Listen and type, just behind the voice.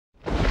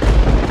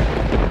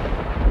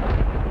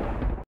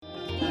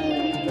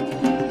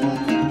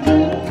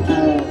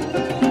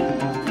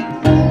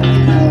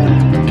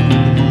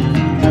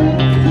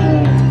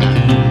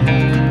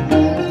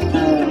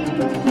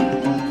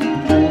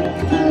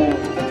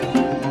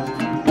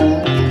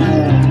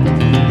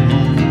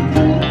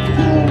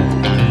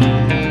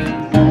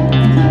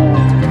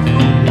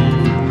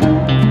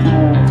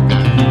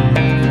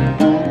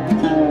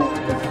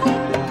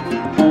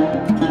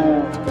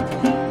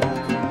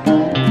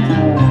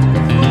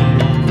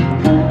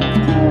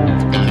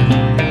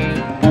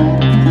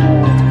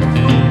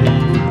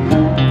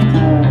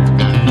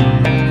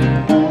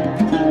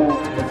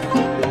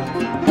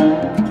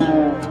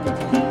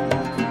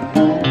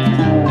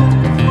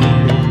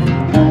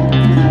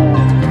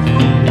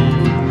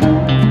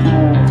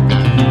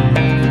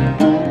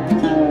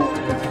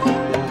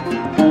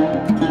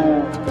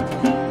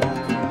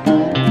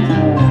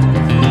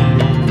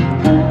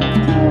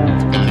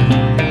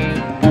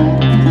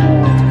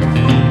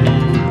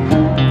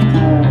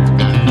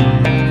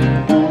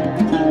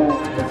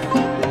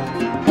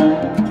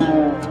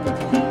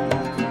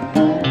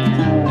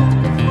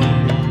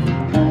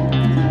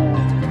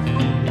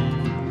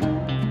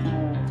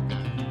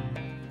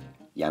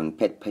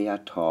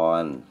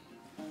Payatorn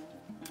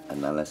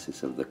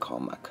analysis of the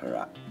Khom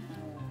Agkhara.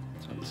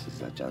 So this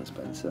is Ajahn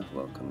Spencer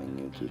welcoming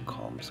you to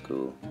Khom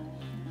School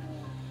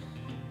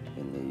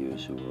in the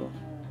usual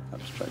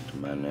abstract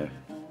manner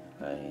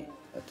I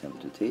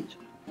attempt to teach.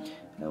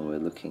 And we're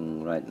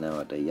looking right now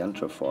at a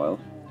Yantra foil,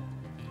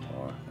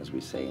 or as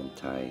we say in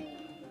Thai,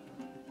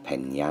 Pha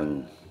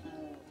Yant,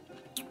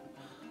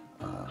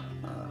 a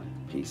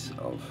piece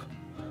of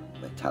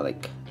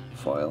metallic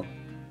foil.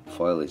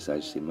 Foil is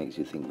actually makes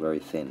you think very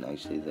thin.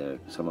 Actually,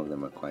 some of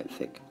them are quite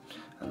thick,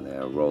 and they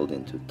are rolled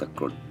into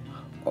Takrut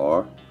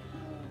or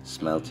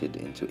smelted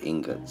into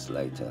ingots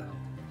later.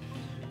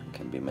 It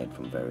can be made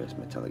from various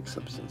metallic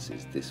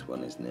substances. This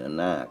one is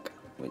Nak,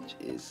 which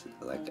is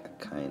like a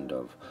kind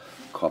of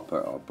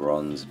copper or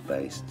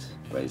bronze-based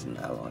brazen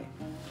alloy.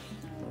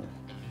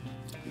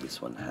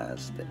 This one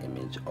has the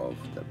image of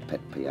the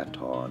Paetch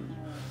Payatorn,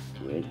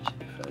 which,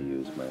 if I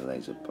use my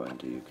laser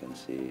pointer, you can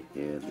see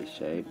here the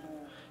shape.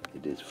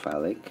 It is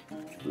phallic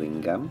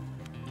lingam,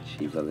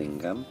 Shiva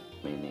Lingam,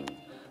 meaning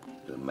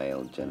the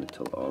male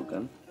genital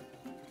organ.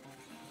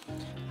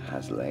 It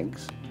has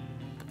legs.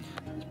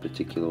 This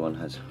particular one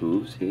has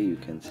hooves. Here you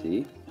can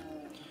see.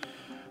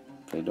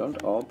 They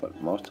don't all, but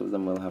most of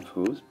them will have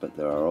hooves, but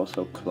there are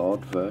also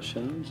clawed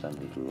versions and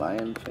with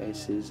lion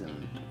faces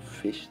and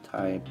fish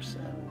types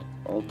and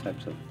all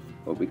types of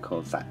what we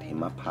call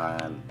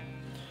Himapant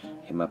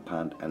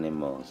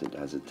Animals. It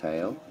has a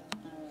tail.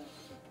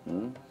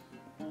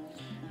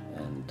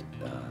 And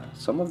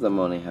some of them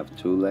only have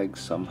 2 legs,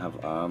 some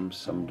have arms,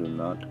 some do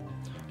not.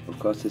 Of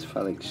course, this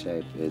phallic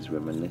shape is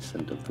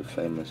reminiscent of the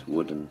famous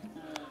wooden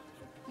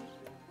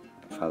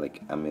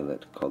phallic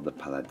amulet called the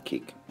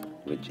Paladkik,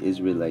 which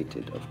is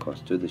related, of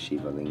course, to the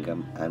Shiva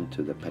Lingam and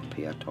to the Paetch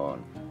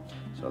Payatorn.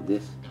 So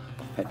this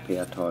Paetch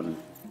Payatorn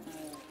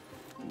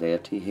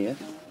deity here,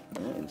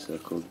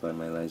 encircled by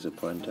my laser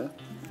pointer,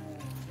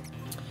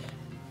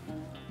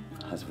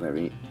 has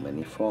very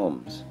many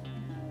forms,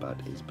 but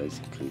is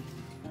basically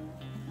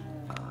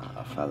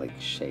a phallic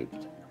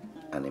shaped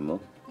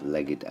animal,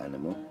 legged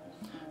animal,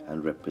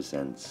 and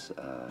represents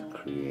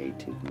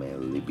creative male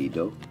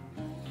libido,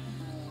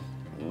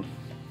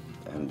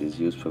 and is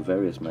used for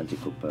various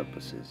magical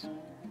purposes,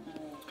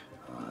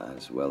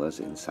 as well as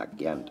in Sak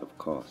Yant, of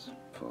course,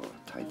 for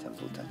Thai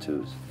temple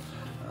tattoos.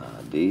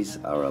 These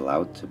are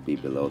allowed to be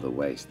below the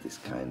waist. This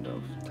kind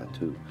of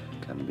tattoo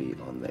can be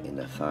on the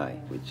inner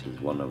thigh, which is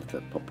one of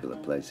the popular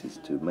places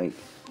to make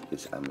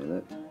this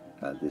amulet,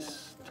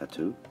 this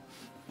tattoo.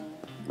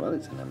 Well,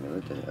 it's an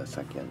amulet. A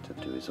Sak Yant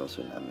tattoo is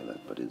also an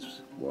amulet, but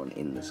it's worn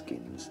in the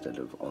skin instead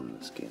of on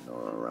the skin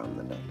or around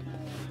the neck.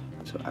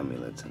 And so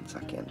amulets and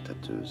Sak Yant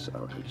tattoos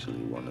are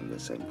actually one and the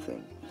same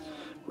thing,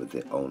 with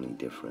the only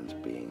difference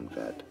being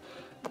that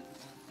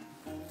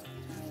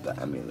the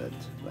amulet,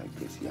 like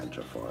this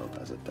Yantra foil,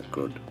 as a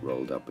takrut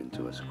rolled up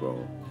into a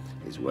scroll,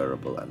 is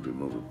wearable and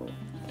removable,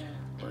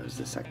 whereas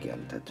the Sak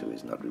Yant tattoo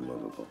is not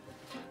removable.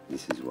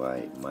 This is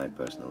why, my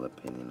personal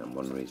opinion, and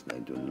one reason I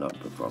do not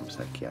perform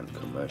Sak Yant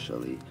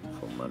commercially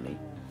for money,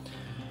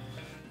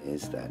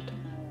 is that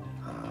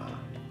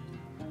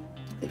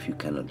if you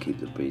cannot keep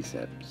the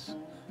precepts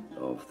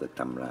of the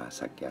Tamra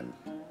Sak Yant,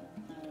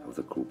 of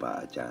the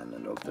Krupa Ajahn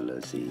and of the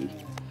Lasi,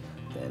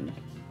 then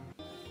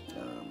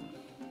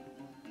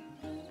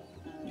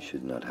you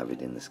should not have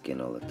it in the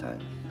skin all the time.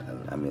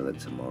 And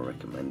amulets are more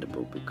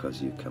recommendable because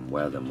you can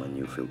wear them when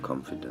you feel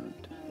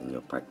confident in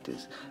your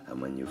practice,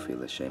 and when you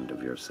feel ashamed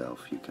of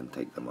yourself you can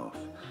take them off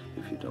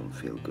if you don't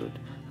feel good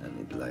and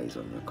it lies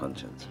on your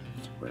conscience.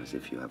 Whereas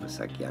if you have a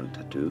Sak Yant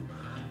tattoo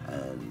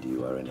and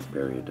you are in a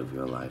period of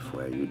your life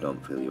where you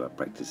don't feel you are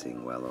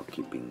practicing well or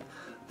keeping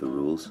the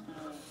rules,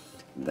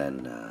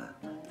 then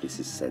this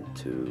is said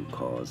to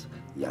cause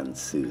Yan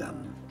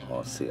Suam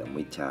or Suam,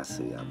 Wicha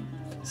Suam.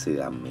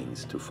 Suam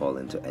means to fall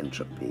into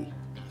entropy,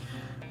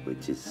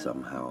 which is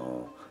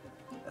somehow,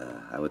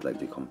 I would like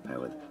to compare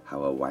with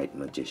how a white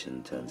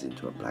magician turns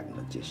into a black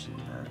magician,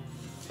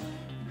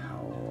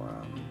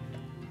 how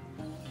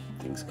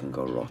things can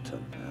go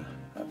rotten,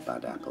 a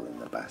bad apple in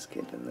the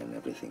basket and then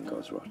everything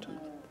goes rotten.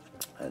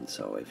 And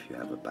so if you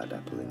have a bad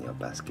apple in your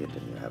basket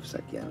and you have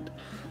Sak Yant,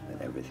 then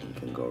everything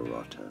can go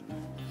rotten,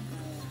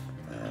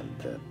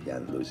 and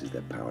Yant loses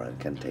their power and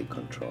can take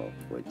control,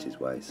 which is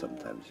why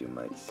sometimes you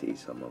might see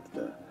some of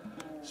the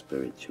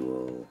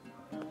spiritual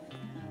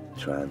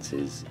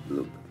trances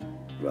look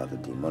rather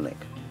demonic.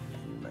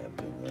 In my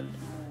opinion,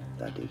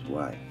 that is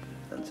why.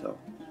 And so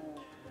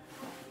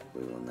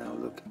we will now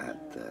look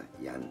at the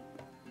Yant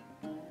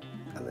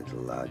a little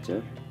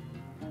larger,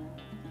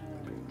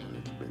 bring it a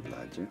little bit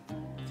larger,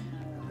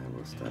 and I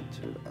will start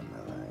to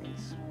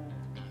analyze.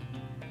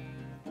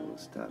 We'll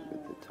start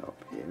with the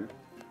top here,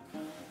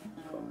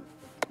 from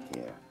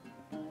here,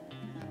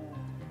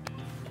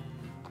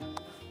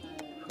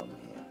 from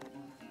here.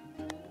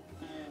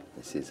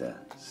 This is a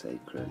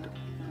sacred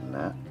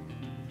knot.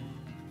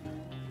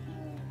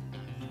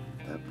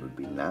 That would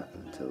be knot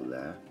until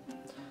there,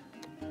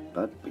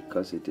 but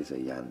because it is a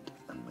Yant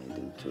and made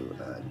into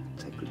a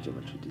sacred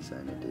geometry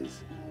design, it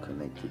is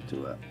connected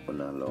to a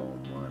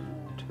Unalom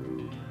 1,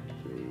 2,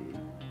 3,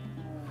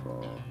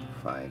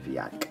 5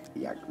 yak.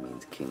 Yak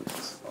means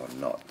kinks or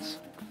knots.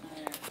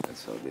 And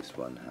so this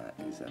one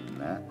is a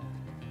na.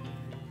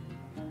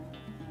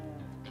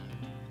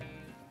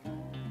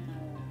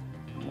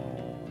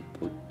 Mo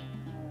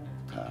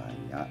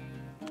Puttaya.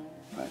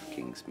 5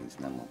 kings means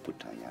Namo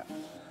Puttaya.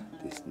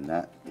 This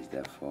na is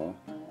therefore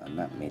a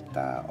nat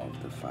metta of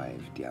the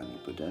 5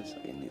 Dhyani Buddhas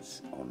in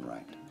its own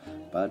right,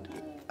 but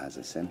as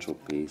a central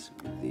piece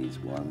with these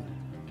 1,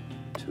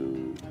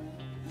 2,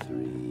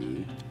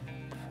 3,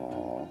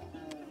 4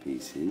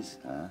 pieces,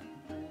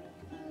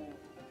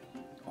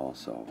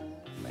 also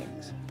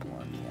makes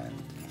 1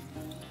 Yant.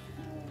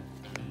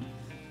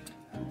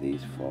 And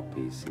these 4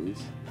 pieces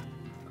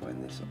go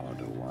in this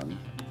order: 1,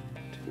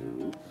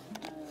 2,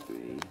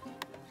 3,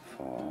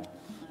 4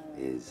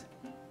 is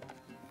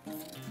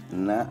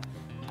na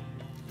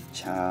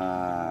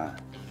cha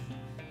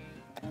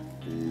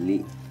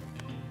li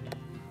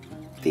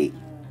ti.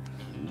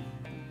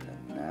 The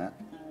na.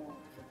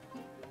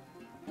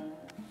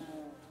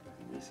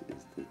 This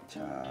is the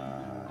cha.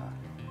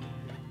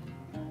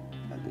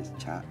 And this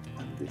cha,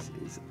 and this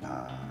is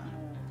a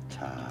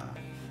cha.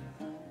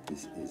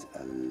 This is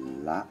a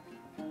la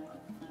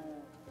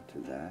to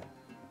that.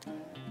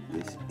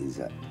 This is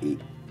a I.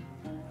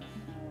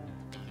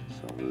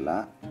 So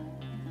la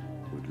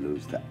would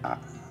lose the a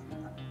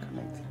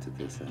connected to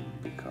this and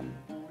become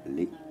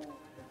li,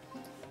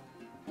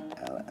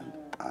 l and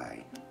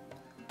I.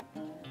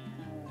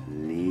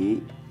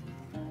 Li.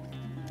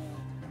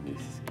 And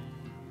this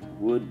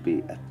would be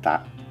a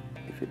ta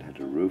if it had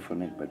a roof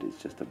on it, but it's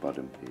just a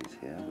bottom piece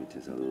here, which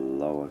is a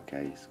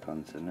lowercase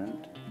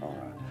consonant or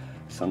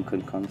a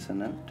sunken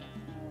consonant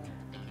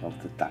of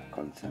the ta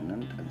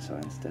consonant, and so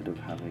instead of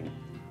having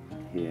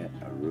here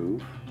a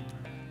roof,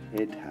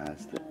 it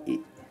has the I,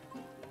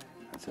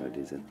 and so it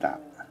is a ta,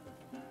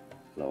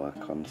 lower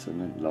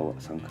consonant, lower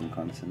sunken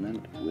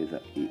consonant with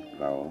a I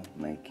vowel,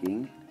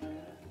 making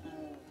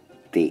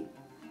ti.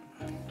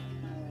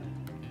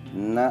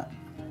 Na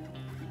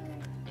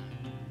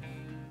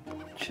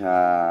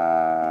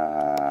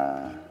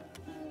cha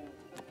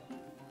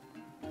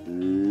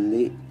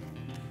li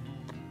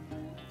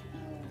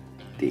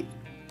ti,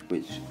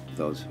 which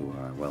those who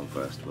are well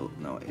versed will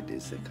know it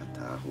is the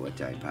kata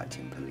Huajai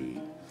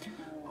Pachimpali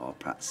or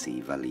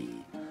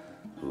Pratsivali,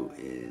 who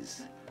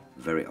is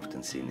very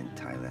often seen in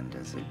Thailand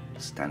as a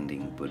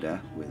standing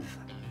Buddha with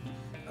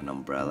an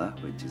umbrella,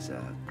 which is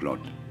a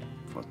glod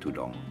for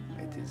tudong.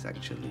 It is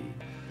actually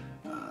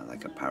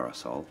like a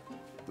parasol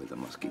with a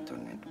mosquito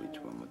net, which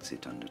one would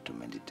sit under to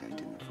meditate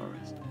in the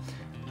forest,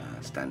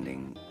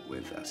 standing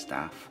with a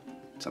staff,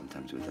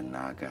 sometimes with a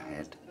naga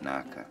head,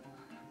 nag,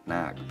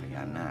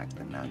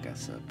 the naga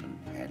serpent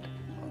head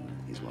on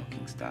his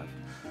walking staff,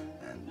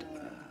 and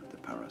the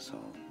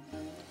parasol.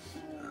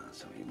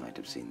 So you might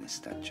have seen this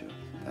statue.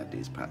 That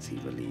is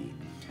Pratsivali,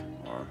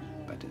 or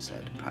better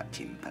said,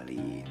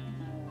 Prachimpali.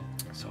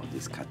 So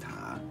this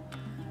kata,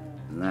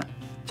 na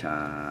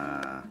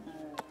cha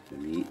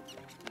li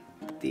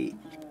ti,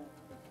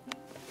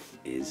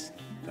 is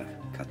the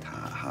kata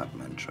heart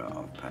mantra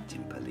of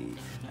Prachimpali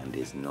and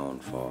is known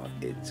for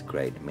its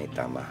great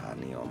Metta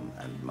Mahaniyam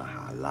and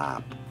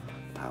Mahalab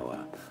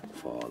power,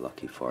 for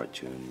lucky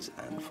fortunes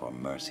and for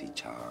mercy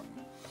charm.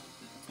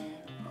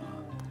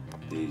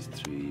 These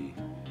 3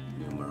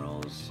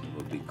 numerals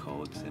will be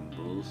code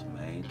symbols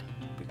made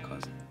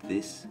because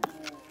this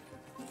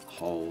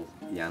whole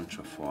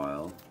yantra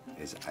foil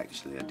is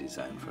actually a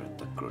design for a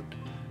takrut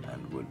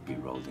and would be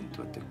rolled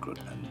into a takrut,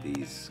 and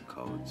these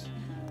codes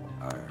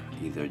are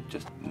either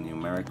just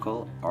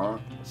numerical or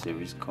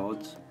series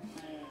codes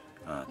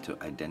to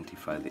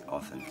identify the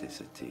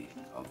authenticity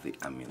of the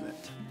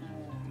amulet.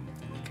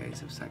 In the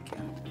case of Sak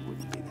Yant, it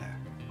wouldn't be there.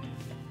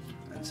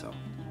 And so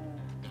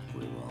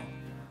we will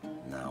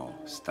now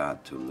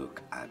start to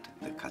look at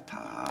the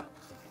kata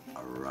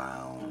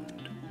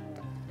around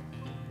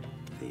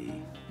the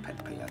Paetch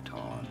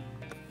Payatorn,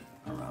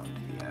 around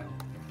here.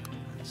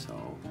 And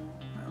so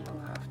I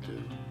will have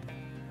to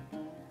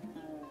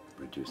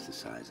reduce the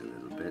size a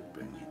little bit,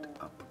 bring it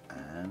up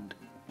and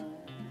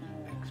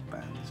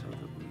expand so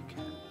that we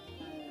can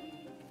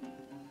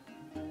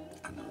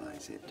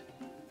analyze it.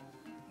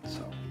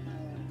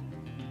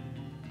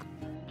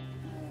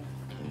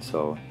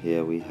 So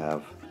here we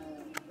have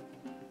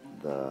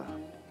the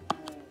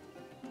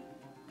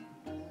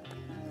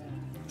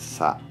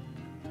sa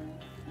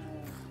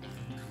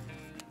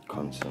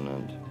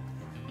consonant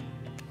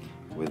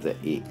with the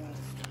I,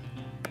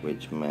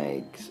 which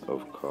makes,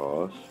 of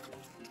course,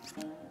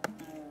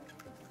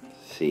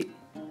 si.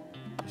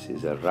 This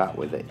is a ra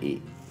with a I,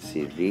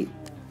 siri.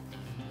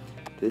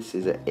 This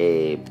is a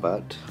A,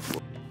 but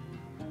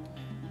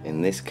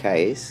in this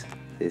case,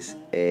 this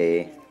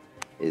A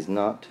is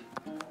not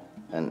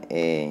an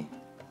A,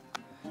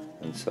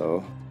 and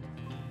so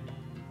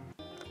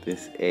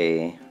this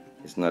A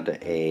is not an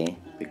A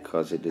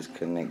because it is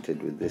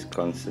connected with this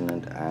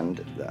consonant and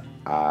the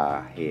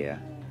A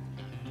here.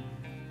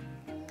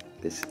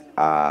 This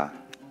A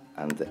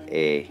and the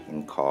A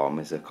in Khom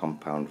is a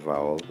compound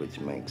vowel which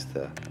makes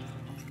the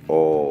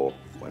O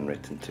when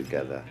written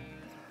together.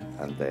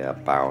 and they are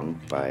bound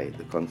by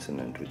the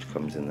consonant which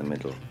comes in the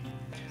middle,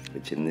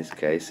 which in this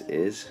case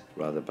is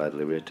rather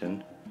badly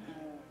written.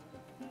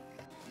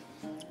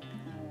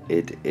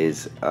 It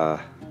is a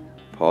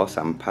Po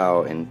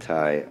Sampao in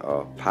Thai,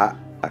 or Pha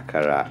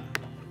Agkhara,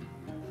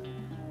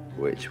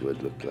 which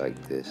would look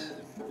like this.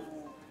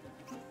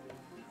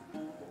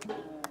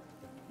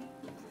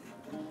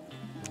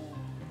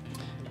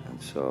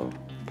 And so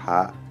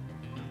Pa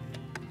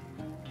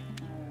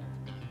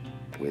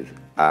with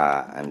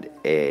A and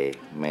A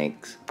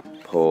makes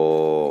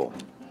Po,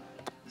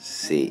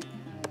 Si,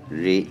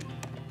 Ri,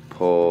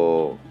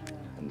 Po,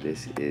 and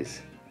this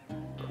is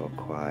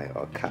Kokwai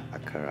or Ka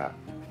Agkhara.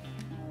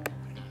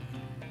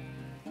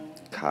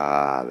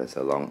 Ka, there's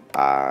a long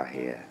R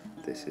here.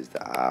 This is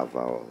the R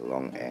vowel,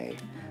 long A,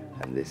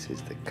 and this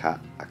is the Ka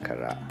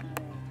Agkhara.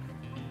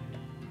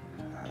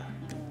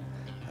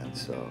 And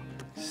so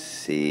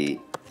Si,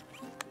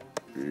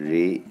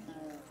 Ri,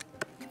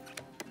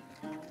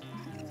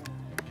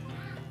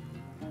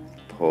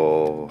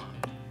 Po,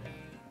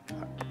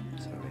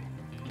 sorry,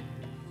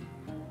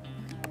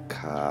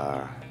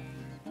 Ka,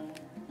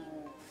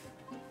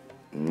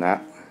 Na.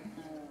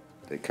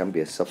 There can be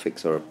a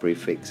suffix or a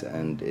prefix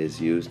and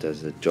is used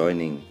as a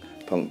joining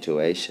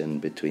punctuation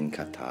between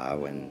kata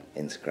when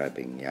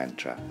inscribing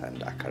yantra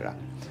and agkhara.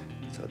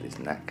 So this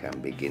na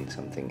can begin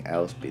something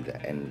else, be the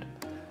end.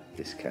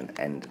 This can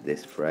end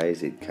this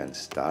phrase, it can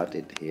start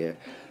it here,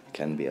 it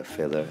can be a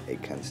filler,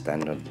 it can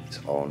stand on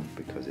its own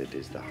because it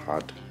is the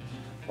heart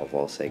of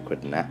all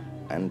sacred na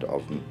and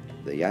of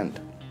the yant.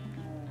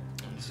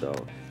 So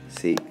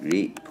si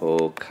ri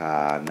po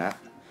ka na.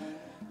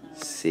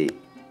 Si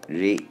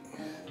ri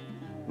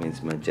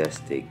means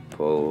majestic,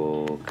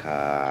 po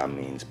ka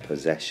means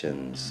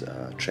possessions,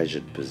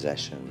 treasured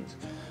possessions,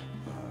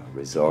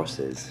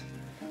 resources,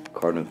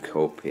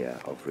 cornucopia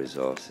of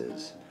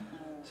resources.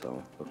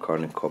 So a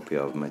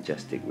cornucopia of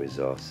majestic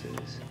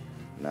resources.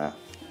 Na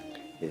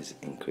is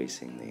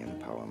increasing the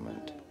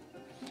empowerment,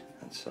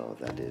 and so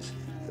that is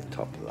the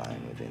top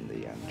line within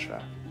the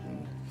yantra.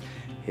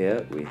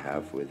 Here we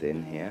have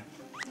within here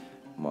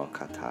more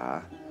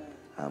kata,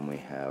 and we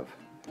have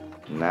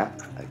na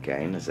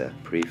again as a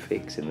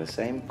prefix in the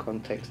same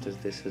context as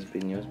this has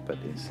been used, but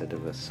instead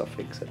of a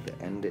suffix at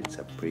the end, it's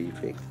a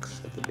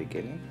prefix at the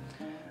beginning.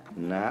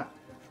 Na,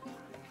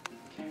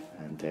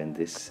 and then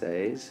this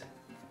says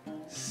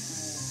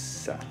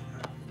sa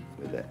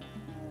with it.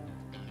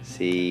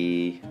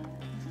 Si,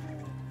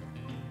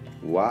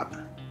 wa,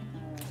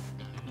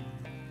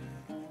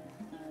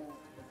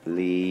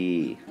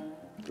 li,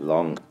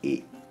 long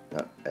e.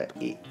 Not a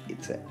E,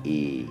 it's a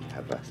E,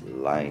 have a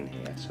line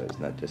here, so it's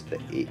not just the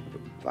E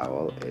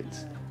vowel,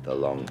 it's the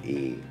long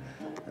E.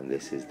 And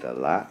this is the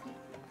La,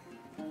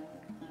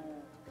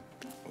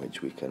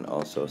 which we can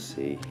also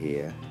see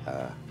here,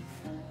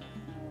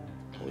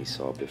 we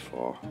saw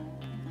before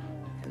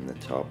in the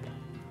top,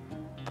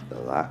 the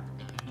La,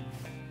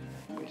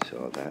 we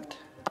saw that,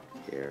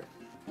 here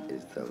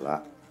is the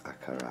La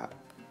Agkhara,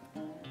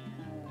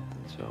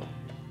 and so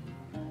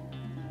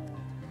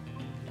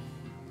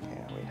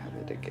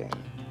again.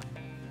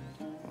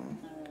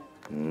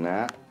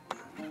 Na,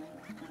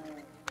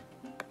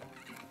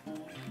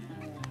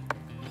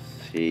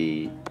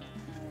 si,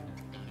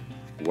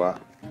 wa,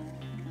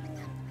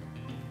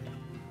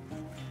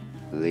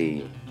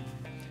 li,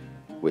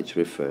 which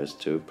refers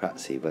to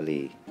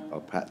Pratsivali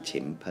or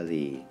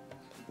Pratchimpali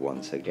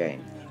once again,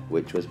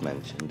 which was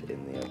mentioned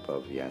in the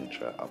above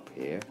yantra up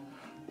here,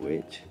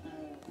 which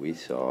we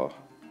saw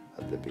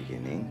at the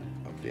beginning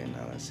of the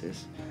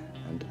analysis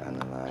and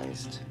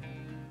analyzed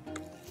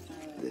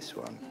this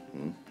one.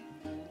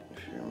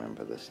 If you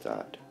remember the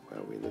start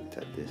where we looked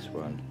at this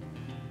one,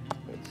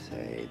 which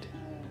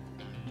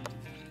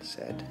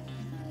said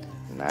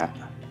na,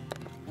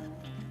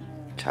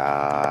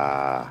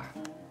 cha,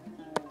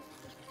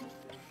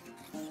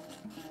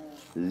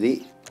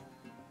 li,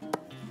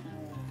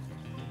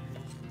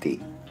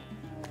 ti,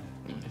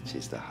 which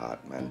is the heart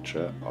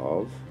mantra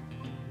of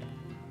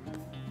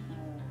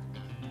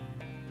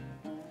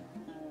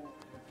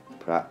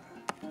pra,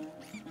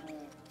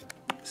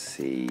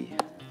 si,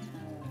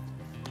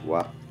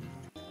 wa,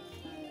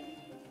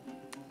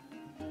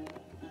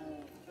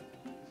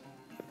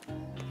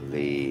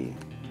 li.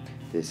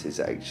 This is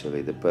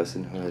actually the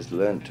person who has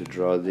learned to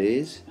draw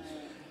these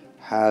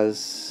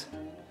has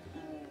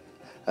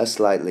a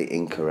slightly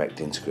incorrect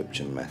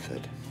inscription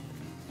method,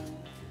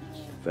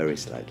 very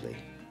slightly,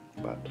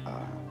 but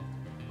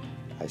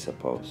I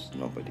suppose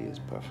nobody is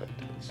perfect,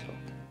 so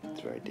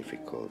it's very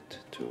difficult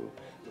to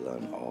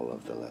learn all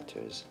of the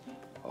letters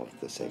of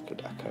the sacred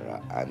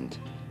Agkhara, and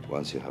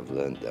once you have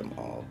learned them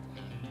all,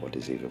 what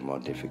is even more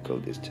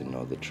difficult is to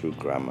know the true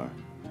grammar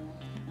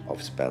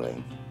of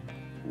spelling,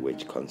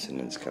 which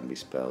consonants can be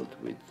spelled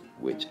with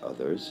which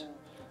others,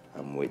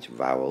 and which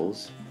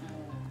vowels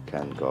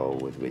can go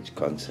with which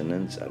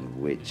consonants,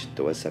 and which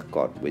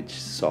desecrated, which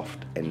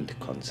soft end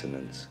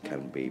consonants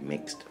can be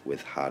mixed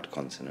with hard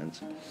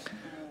consonants.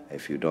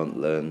 If you don't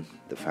learn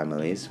the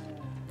families,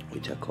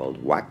 which are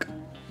called wak,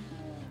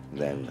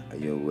 then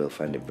you will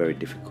find it very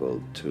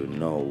difficult to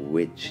know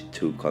which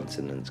two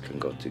consonants can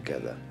go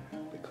together,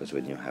 because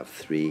when you have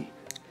 3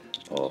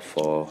 or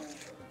 4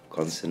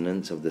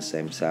 consonants of the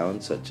same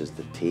sound, such as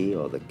the T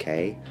or the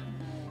K,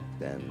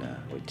 then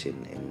which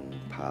in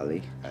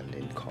Pali and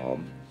in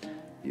Khom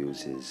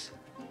uses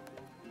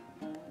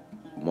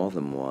more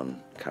than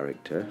one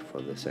character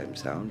for the same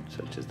sound,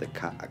 such as the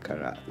Khom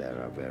Agkhara.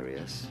 There are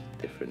various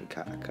different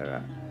Khom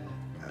Agkhara,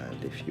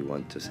 and if you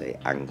want to say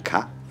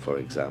Angka, for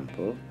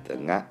example, the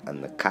Nga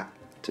and the Ka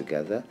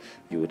together,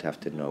 you would have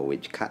to know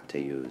which Ka to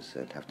use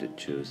and have to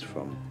choose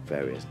from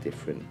various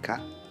different Ka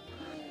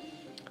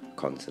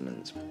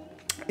consonants.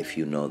 If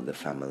you know the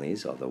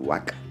families, or the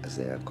Wak as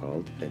they are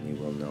called, then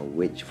you will know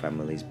which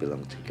families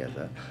belong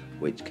together,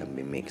 which can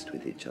be mixed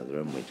with each other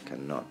and which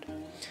cannot.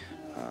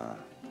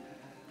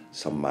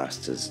 Some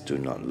masters do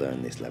not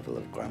learn this level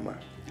of grammar,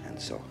 and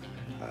so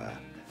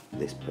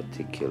this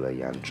particular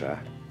yantra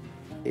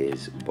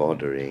is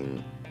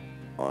bordering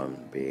on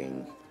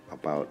being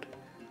about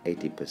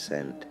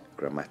 80%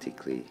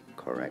 grammatically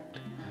correct,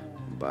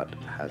 but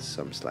has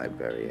some slight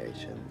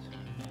variations.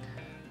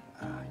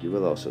 You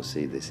will also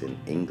see this in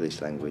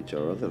English language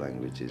or other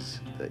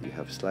languages, that you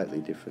have slightly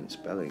different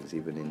spellings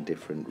even in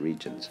different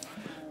regions,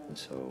 and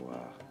so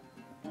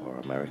or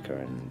America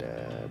and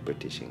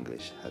British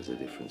English has a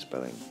different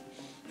spelling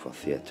for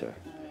theatre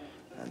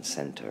and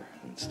centre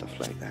and stuff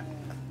like that.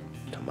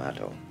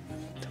 Tomato.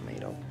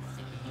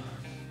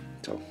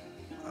 So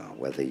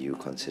whether you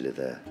consider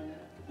the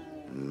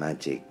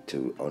magic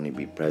to only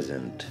be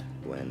present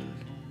when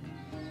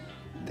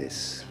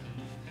this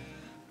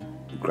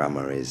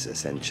grammar is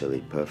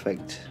essentially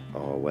perfect,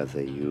 or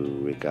whether you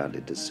regard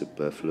it as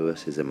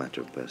superfluous, is a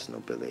matter of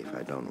personal belief.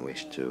 I don't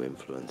wish to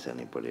influence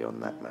anybody on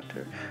that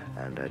matter,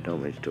 and I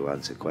don't wish to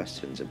answer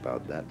questions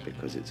about that,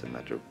 because it's a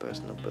matter of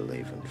personal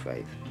belief and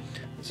faith.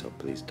 And so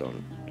please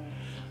don't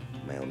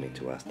mail me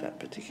to ask that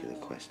particular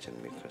question,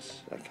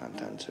 because I can't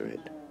answer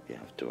it. You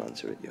have to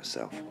answer it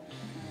yourself.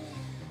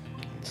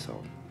 And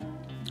so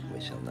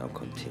we shall now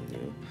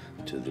continue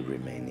to the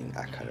remaining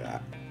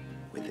Agkhara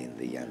within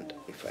the Yant,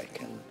 if I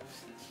can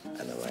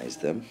analyze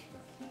them.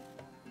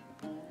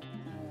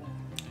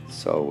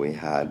 So we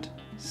had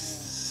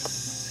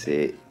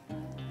Si,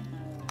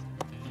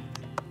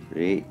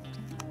 Ri,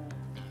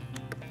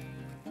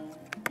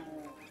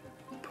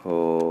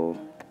 Po,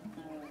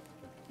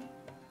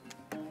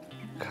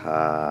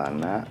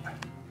 Kana,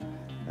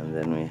 and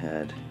then we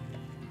had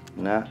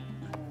Na,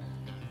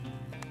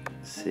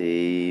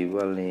 Si,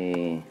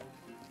 Wali.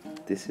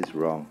 This is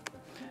wrong.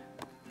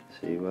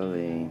 Si,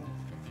 Wali.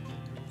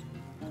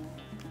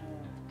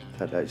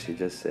 That actually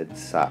just said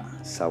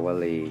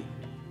Sawali.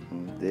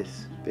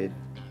 This bit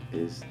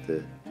is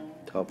the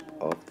top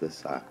of the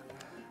Sa.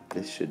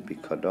 This should be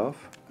cut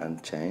off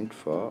and changed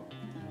for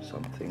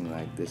something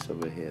like this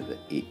over here, the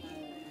E.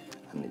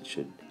 And it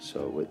should,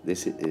 so with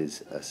this it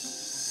is a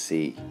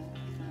C.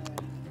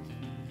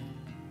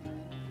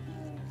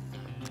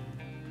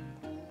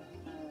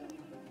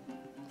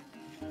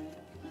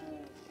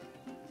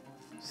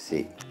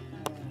 C.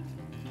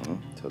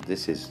 So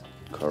this is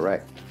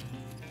correct.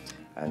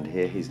 And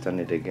here he's done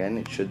it again.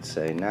 It should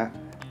say Na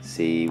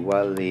Si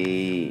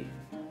Wali,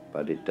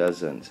 but it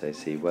doesn't say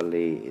Si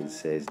Wali. It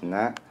says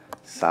Na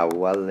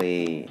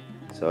Sawali.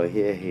 So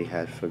here he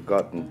had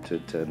forgotten to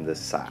turn the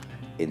Sa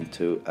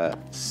into a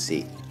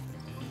Si.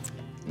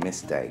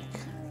 Mistake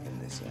in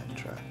this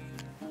yantra.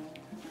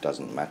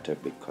 Doesn't matter,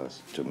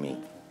 because to me,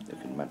 if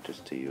it matters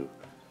to you,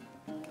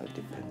 it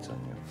depends on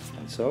you.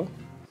 And so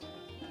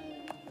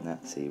Na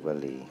Si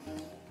Wali.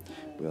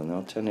 We'll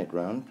now turn it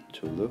round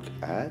to look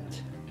at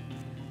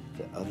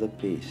the other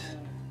piece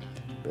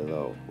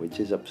below, which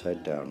is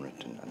upside down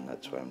written, and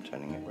that's why I'm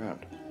turning it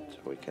round, so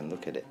we can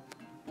look at it.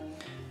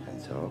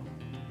 And so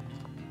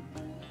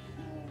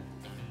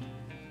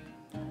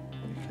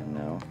we can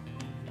now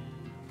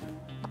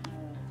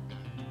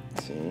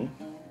see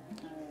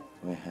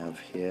we have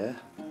here,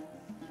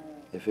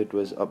 if it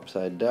was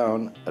upside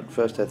down, at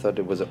first I thought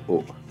it was a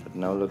O, but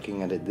now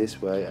looking at it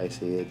this way, I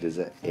see it as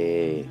a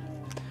A.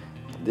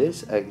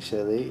 This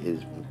actually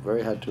is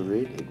very hard to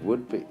read. It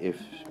would be,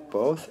 if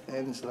both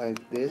ends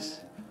like this,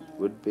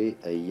 would be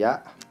a Ya.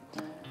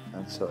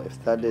 And so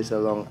if that is a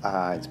long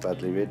A, it's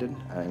badly written,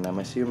 and I'm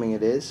assuming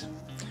it is,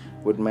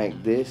 would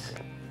make this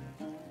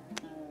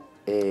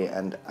A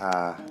and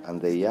A,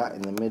 and the Ya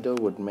in the middle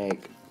would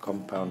make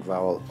compound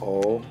vowel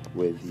O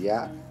with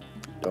Ya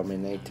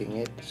dominating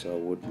it, so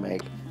would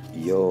make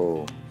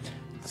Yo,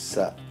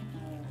 Sa,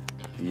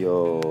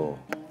 Yo.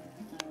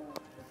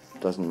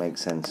 Doesn't make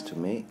sense to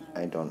me.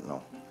 I don't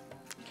know.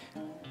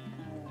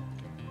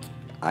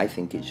 I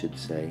think it should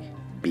say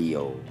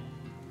Bio.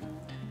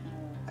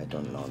 I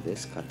don't know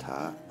this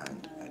kata,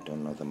 and I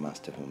don't know the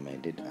master who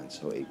made it, and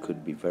so it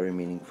could be very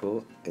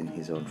meaningful in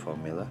his own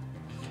formula.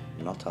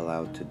 Not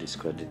allowed to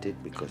discredit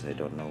it, because I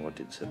don't know what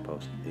it's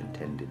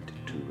intended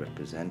to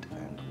represent,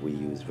 and we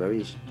use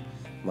very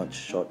much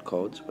short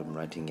codes when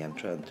writing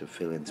yantra and to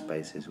fill in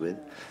spaces with.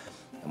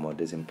 And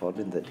what is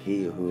important, that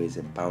he who is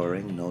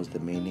empowering knows the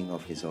meaning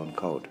of his own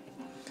code.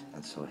 And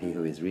And so he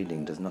who is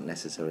reading does not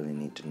necessarily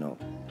need to know.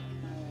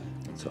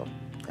 And so,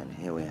 and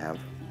here we have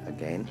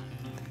again,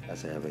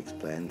 as I have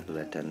explained, the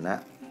letter Na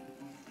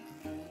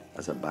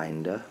as a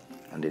binder,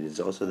 and it is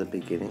also the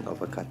beginning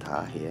of a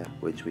kata here,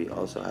 which we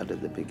also had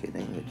at the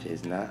beginning, which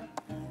is Na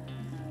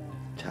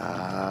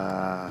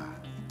Cha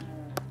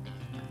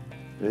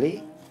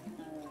Li,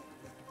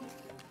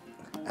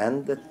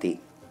 and the Ti,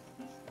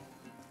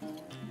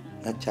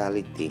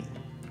 Nachaliti,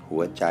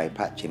 Huachai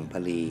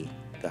Pachimpali,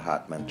 the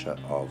heart mantra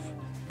of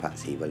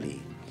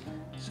Patsivali.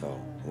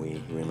 So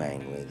we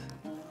remain with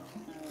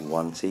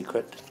one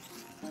secret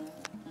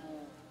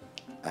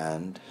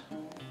and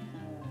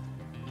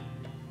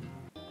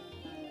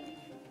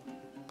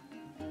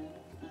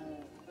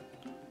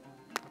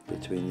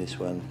between this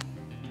one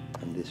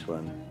and this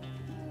one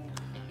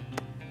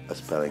a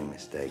spelling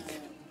mistake,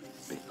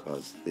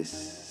 because this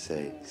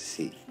say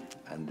si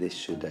and this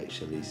should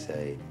actually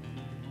say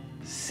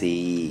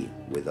C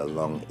with a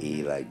long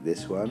E, like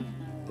this one,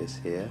 this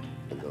here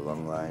with a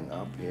long line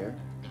up here.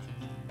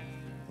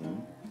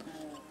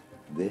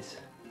 This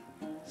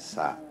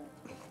Sa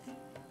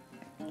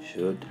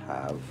should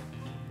have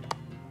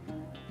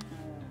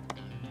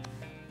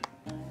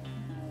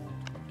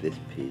this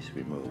piece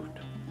removed,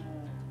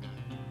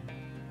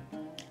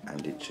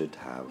 and it should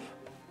have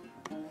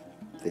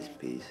this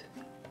piece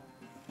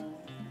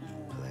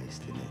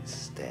placed in its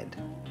stead.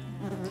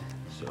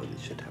 So it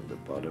should have the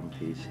bottom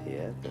piece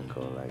here, then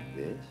go like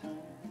this,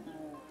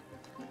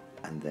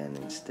 and then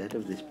instead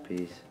of this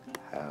piece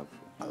have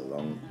a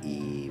long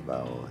E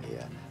vowel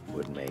here,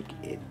 would make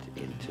it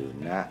into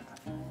Na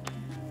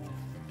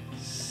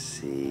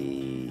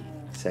Si,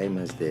 same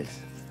as this,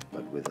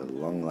 but with a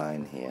long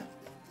line here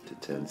to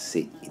turn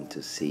Si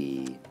into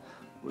C,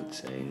 would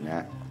say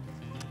Na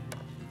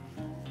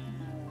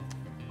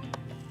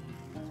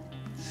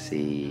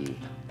Si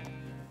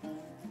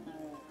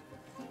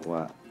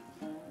Wa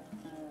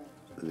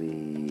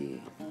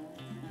Li.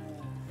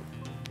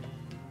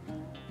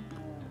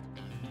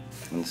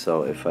 And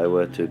so if I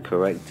were to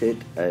correct it,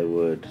 I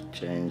would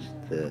change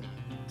the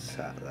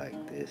Sa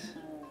like this.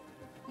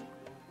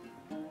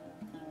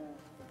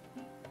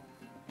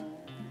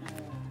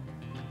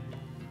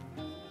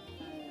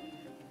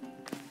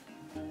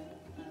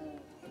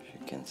 If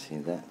you can see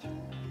that,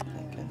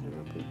 I can do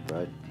a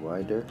bit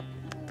wider.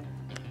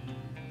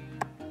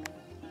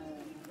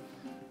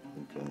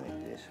 Go like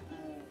this.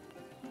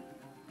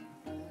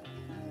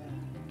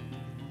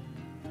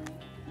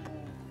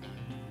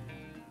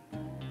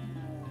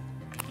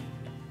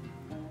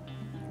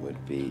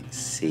 Would be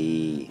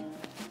C,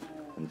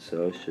 and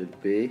so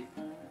should be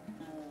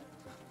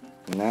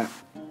Na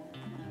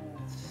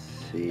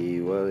Si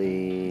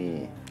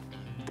Wali.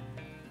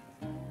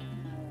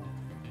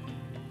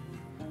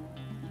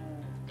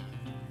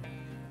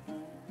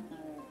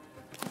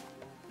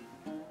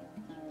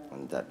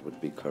 And that would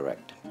be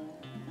correct.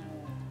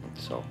 And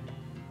so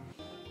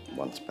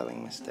one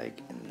spelling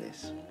mistake in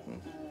this.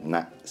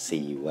 Na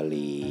Si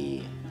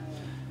Wali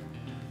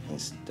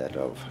instead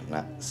of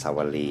Na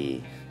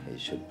Sawali. It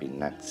should be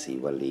Nat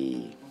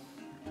Siwali.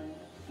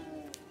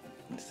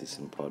 Is this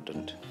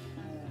important?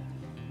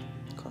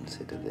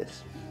 Consider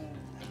this.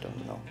 I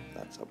don't know.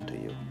 That's up to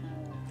you.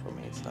 For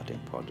me, it's not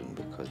important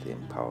because the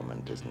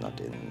empowerment is not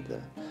in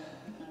the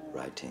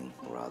writing,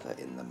 rather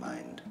in the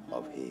mind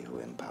of he who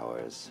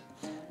empowers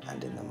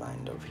and in the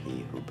mind of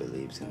he who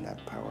believes in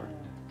that power.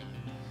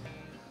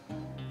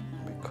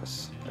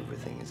 Because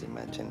everything is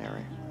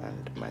imaginary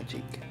and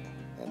magic,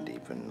 and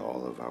even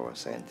all of our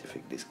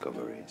scientific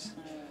discoveries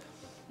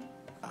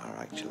are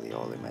actually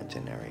all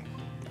imaginary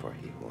for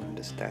he who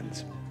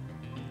understands.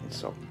 And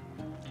so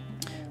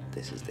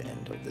this is the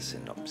end of the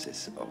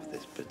synopsis of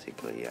this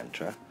particular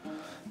yantra,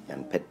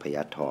 Yant Paetch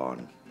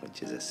Payatorn,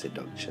 which is a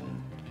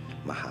seduction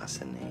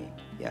Mahasane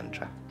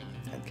yantra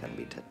and can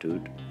be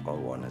tattooed or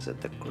worn as a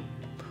Takrut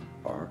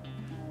or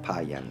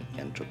Pha Yant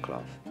Yantra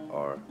Cloth,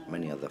 or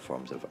many other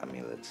forms of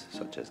amulets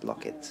such as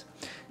lockets.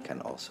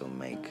 Can also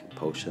make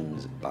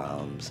potions,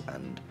 balms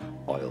and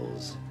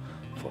oils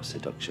for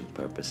seduction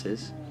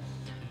purposes,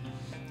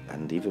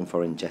 and even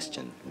for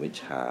ingestion,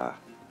 which are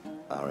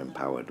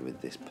empowered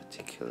with this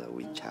particular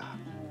Wicha.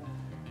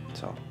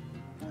 So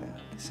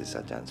this is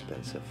Ajahn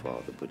Spencer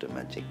for the Buddha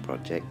Magic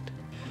Project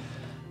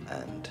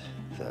and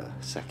the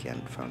Sak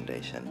Yant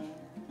Foundation.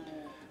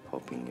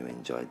 Hoping you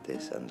enjoyed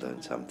this and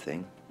learned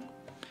something.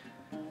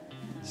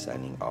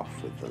 Signing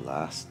off with the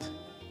last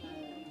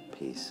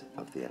piece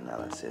of the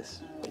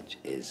analysis, which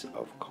is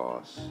of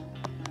course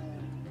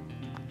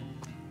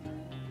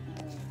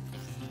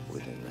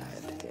within the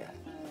head here,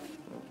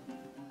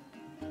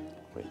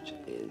 which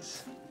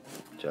is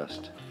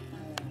just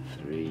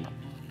 3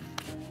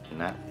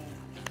 Na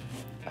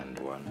and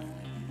 1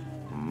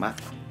 Ma,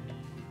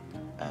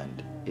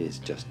 and is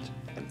just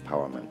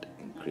empowerment,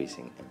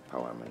 increasing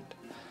empowerment.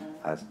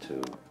 As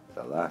to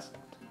the last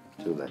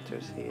 2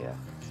 letters here,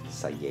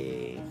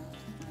 Saye,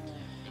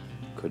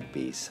 could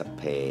be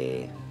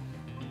Sape,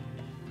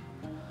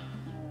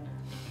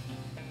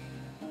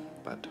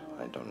 but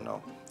I don't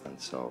know, and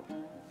so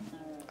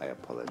I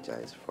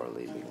apologize for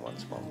leaving one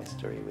small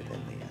mystery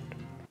within the end.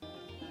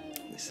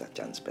 This is Sak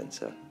Yant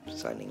Spencer,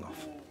 signing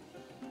off.